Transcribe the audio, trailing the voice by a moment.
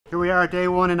Here we are, day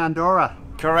one in Andorra.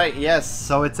 Correct, yes.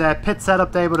 So it's a pit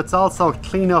setup day, but it's also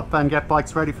clean up and get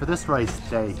bikes ready for this race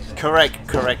day.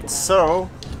 Correct. So,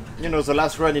 you know, the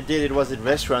last run it did, it was in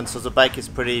restaurant, so the bike is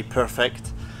pretty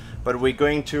perfect. But we're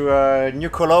going to New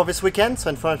Color this weekend, so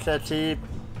unfortunately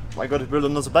I got to build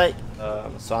another bike.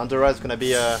 So Andorra is going to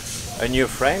be a new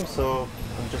frame, so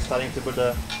I'm just starting to build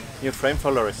a new frame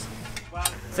for Loris.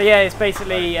 So yeah, it's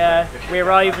basically, we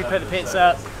arrive, we put the pits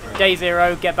up, day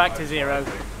zero, get back to zero.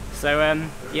 So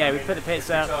yeah, we put the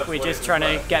pits up, we're just trying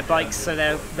to get bikes so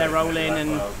they're rolling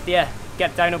and yeah,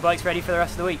 get downhill bikes ready for the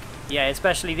rest of the week. Yeah,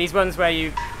 especially these ones where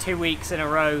you 2 weeks in a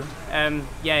row,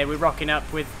 yeah, we're rocking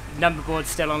up with number boards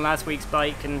still on last week's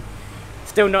bike and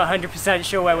still not 100%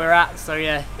 sure where we're at. So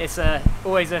yeah, it's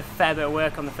always a fair bit of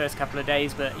work on the first couple of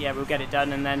days, but yeah, we'll get it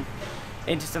done and then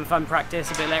into some fun practice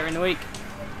a bit later in the week.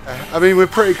 I mean, we're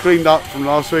pretty cleaned up from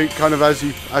last week. Kind of as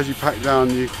you pack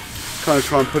down, you kind of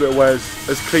try and put it away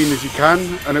as clean as you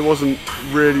can. And it wasn't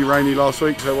really rainy last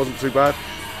week, so it wasn't too bad.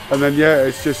 And then yeah,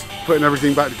 it's just putting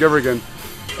everything back together again.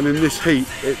 And in this heat,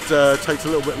 it takes a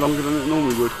little bit longer than it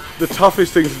normally would. The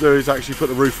toughest thing to do is actually put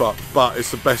the roof up, but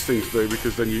it's the best thing to do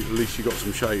because then at least you got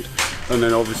some shade. And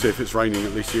then obviously if it's raining,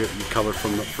 at least you're covered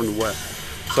from the wet.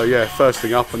 So yeah, first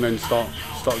thing up and then start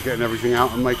getting everything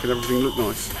out and making everything look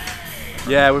nice.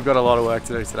 Yeah, we've got a lot of work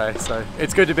to do today, so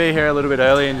it's good to be here a little bit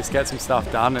early and just get some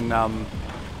stuff done. And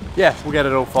yeah, we'll get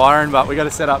it all firing, but we got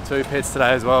to set up 2 pits today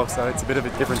as well, so it's a bit of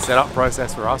a different setup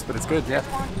process for us, but it's good, yeah.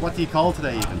 What do you call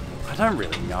today even? I don't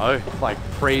really know, like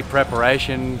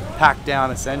pre-preparation, pack down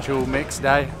essential mix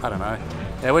day, I don't know.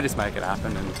 Yeah, we'll just make it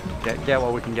happen and get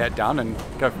what we can get done and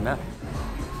go from there.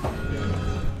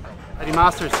 Eddie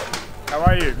Masters. How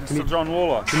are you? Mr. John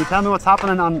Waller. Can you tell me what's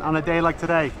happening on a day like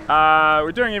today?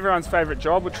 We're doing everyone's favourite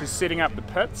job, which is setting up the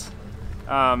pits.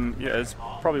 Yeah, it's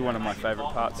probably one of my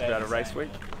favourite parts about a race week.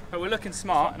 But we're looking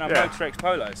smart in our Trex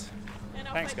polos.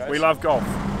 Thanks, guys. We love golf.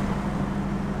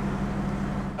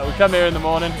 We come here in the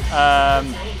morning,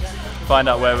 find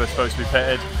out where we're supposed to be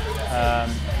pitted,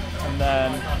 and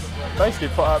then basically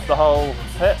put up the whole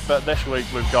pit. But this week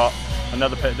we've got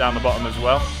another pit down the bottom as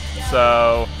well.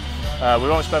 So we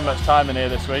won't spend much time in here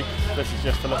this week. This is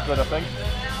just to look good, I think.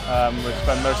 We'll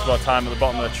spend most of our time at the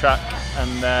bottom of the track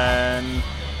and then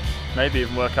maybe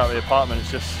even work out the apartment. It's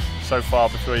just so far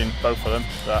between both of them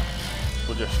that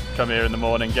we'll just come here in the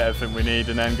morning, get everything we need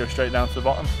and then go straight down to the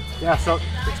bottom. Yeah, so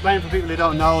explain for people who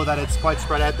don't know that it's quite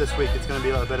spread out this week. It's going to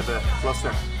be a little bit of a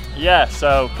cluster. Yeah,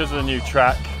 so because of the new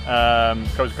track,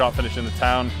 because we can't finish in the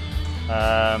town,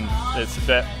 it's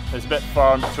a bit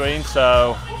far in between,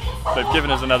 so they've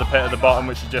given us another pit at the bottom,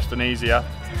 which is just an easier.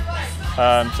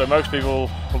 So most people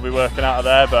will be working out of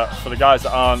there, but for the guys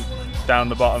that aren't down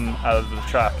the bottom out of the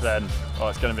track, then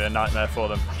it's going to be a nightmare for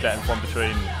them getting from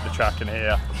between the track and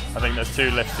here. I think there's 2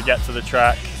 lifts to get to the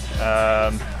track.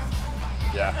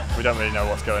 Yeah, we don't really know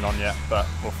what's going on yet, but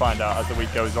we'll find out as the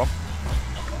week goes on.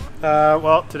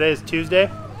 Well, today is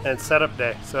Tuesday and it's setup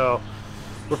day, so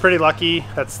we're pretty lucky.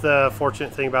 That's the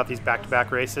fortunate thing about these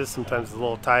back-to-back races. Sometimes it's a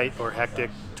little tight or hectic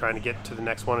trying to get to the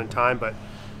next one in time, but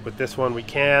with this one we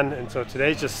can, and so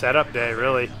today's just setup day,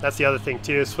 really. That's the other thing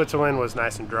too. Switzerland was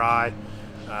nice and dry.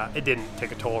 It didn't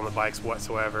take a toll on the bikes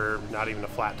whatsoever, not even a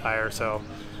flat tire, so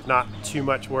not too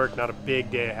much work, not a big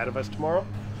day ahead of us tomorrow.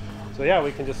 So yeah,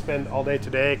 we can just spend all day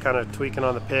today kind of tweaking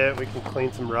on the pit. We can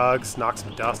clean some rugs, knock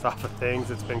some dust off of things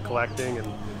it's been collecting, and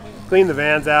clean the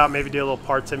vans out, maybe do a little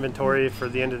parts inventory for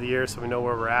the end of the year so we know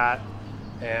where we're at,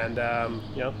 and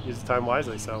you know, use the time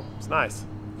wisely, so it's nice.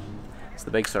 It's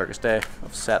the big circus day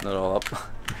of setting it all up.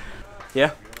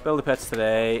 Yeah, build the pits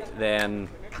today, then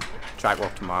track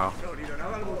walk tomorrow,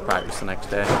 practice the next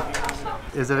day.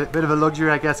 Is it a bit of a luxury,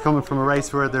 I guess, coming from a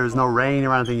race where there's no rain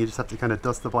or anything? You just have to kind of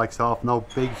dust the bikes off, no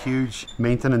big huge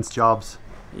maintenance jobs?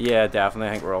 Yeah, definitely.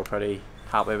 I think we're all pretty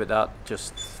happy with that.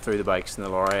 Just threw the bikes in the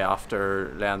lorry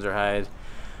after Lenzerheide,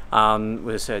 and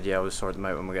we said yeah, we'll sort them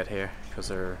out when we get here because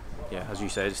they're, yeah, as you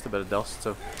say, just a bit of dust,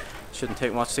 so it shouldn't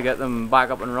take much to get them back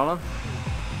up and running.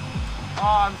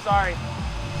 Oh, I'm sorry.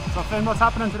 So Finn, what's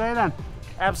happening today then?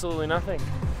 Absolutely nothing.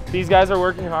 These guys are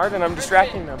working hard and I'm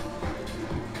distracting them.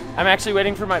 I'm actually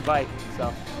waiting for my bike,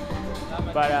 so.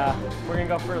 But I'm gonna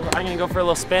go for a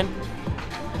little spin.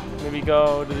 Maybe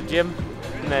go to the gym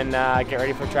and then get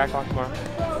ready for track walk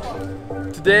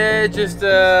tomorrow. Today, just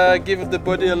give the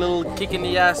body a little kick in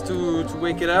the ass to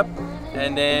wake it up,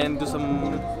 and then do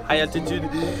some high altitude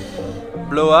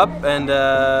blow up, and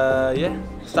yeah,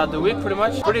 start the week pretty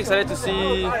much. Pretty excited to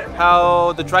see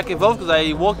how the track evolves because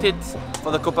I walked it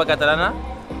for the Copa Catalana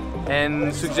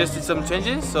and suggested some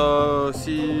changes, so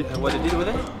see what I did with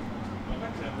it.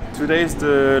 today is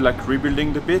the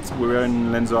rebuilding the pit. We were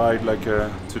in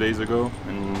Lenzerheide 2 days ago,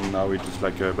 and now we're just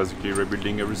basically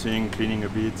rebuilding everything, cleaning a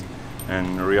bit,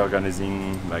 and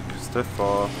reorganizing stuff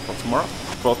for tomorrow.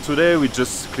 For today, we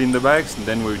just clean the bikes, and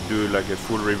then we'll do a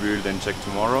full rebuild and check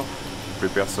tomorrow.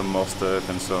 Prepare some more stuff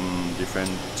and some different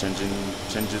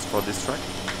changes for this track.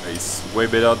 It's way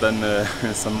better than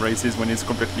some races when it's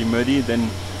completely muddy. Then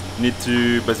need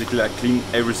to basically clean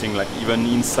everything, even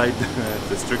inside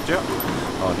the structure.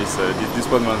 Oh, this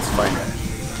one was fine.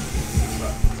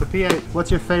 So Pierre,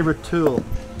 what's your favorite tool?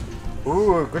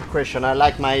 Ooh, good question. I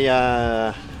like my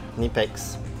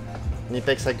Knipex.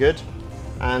 Knipex are good,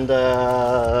 and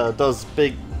those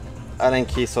big Allen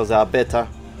keys, those are better.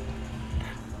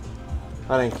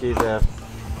 Allen keys are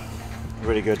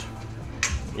really good.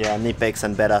 Yeah, Knipex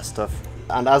and better stuff.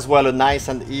 And as well, a nice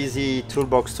and easy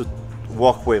toolbox to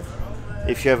work with.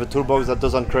 If you have a toolbox that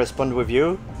doesn't correspond with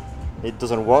you, it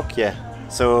doesn't work. Yeah.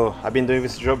 So I've been doing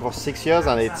this job for 6 years,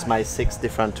 and it's my 6th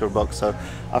different toolbox. So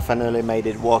I finally made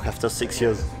it work after 6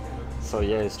 years. So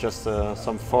yeah, it's just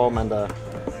some foam and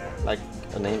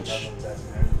an inch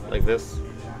like this,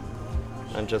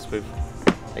 and just with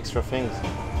extra things.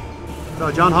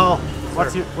 So John Hall,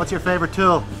 what's your favorite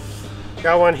tool?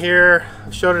 Got one here.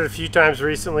 I've showed it a few times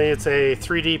recently. It's a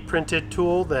 3D printed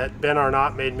tool that Ben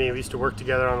Arnott made me. We used to work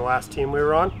together on the last team we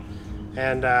were on.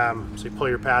 And so you pull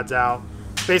your pads out.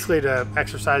 It's basically to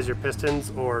exercise your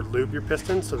pistons or lube your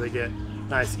pistons so they get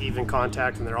nice even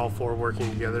contact and they're all four working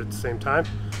together at the same time.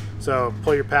 So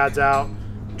pull your pads out,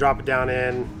 drop it down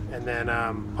in, and then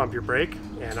pump your brake.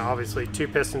 And obviously 2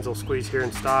 pistons will squeeze here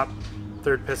and stop.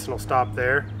 3rd piston will stop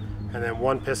there. And then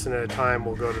 1 piston at a time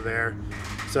will go to there.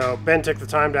 So Ben took the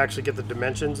time to actually get the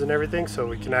dimensions and everything, so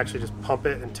we can actually just pump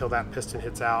it until that piston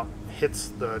hits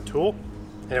the tool,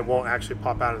 and it won't actually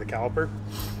pop out of the caliper.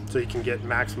 So you can get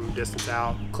maximum distance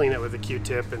out, clean it with a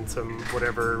Q-tip and some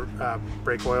whatever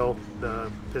brake oil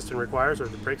the piston requires or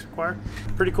the brakes require.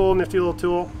 Pretty cool, nifty little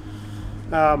tool.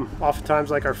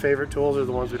 Oftentimes, our favorite tools are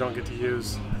the ones we don't get to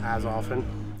use as often.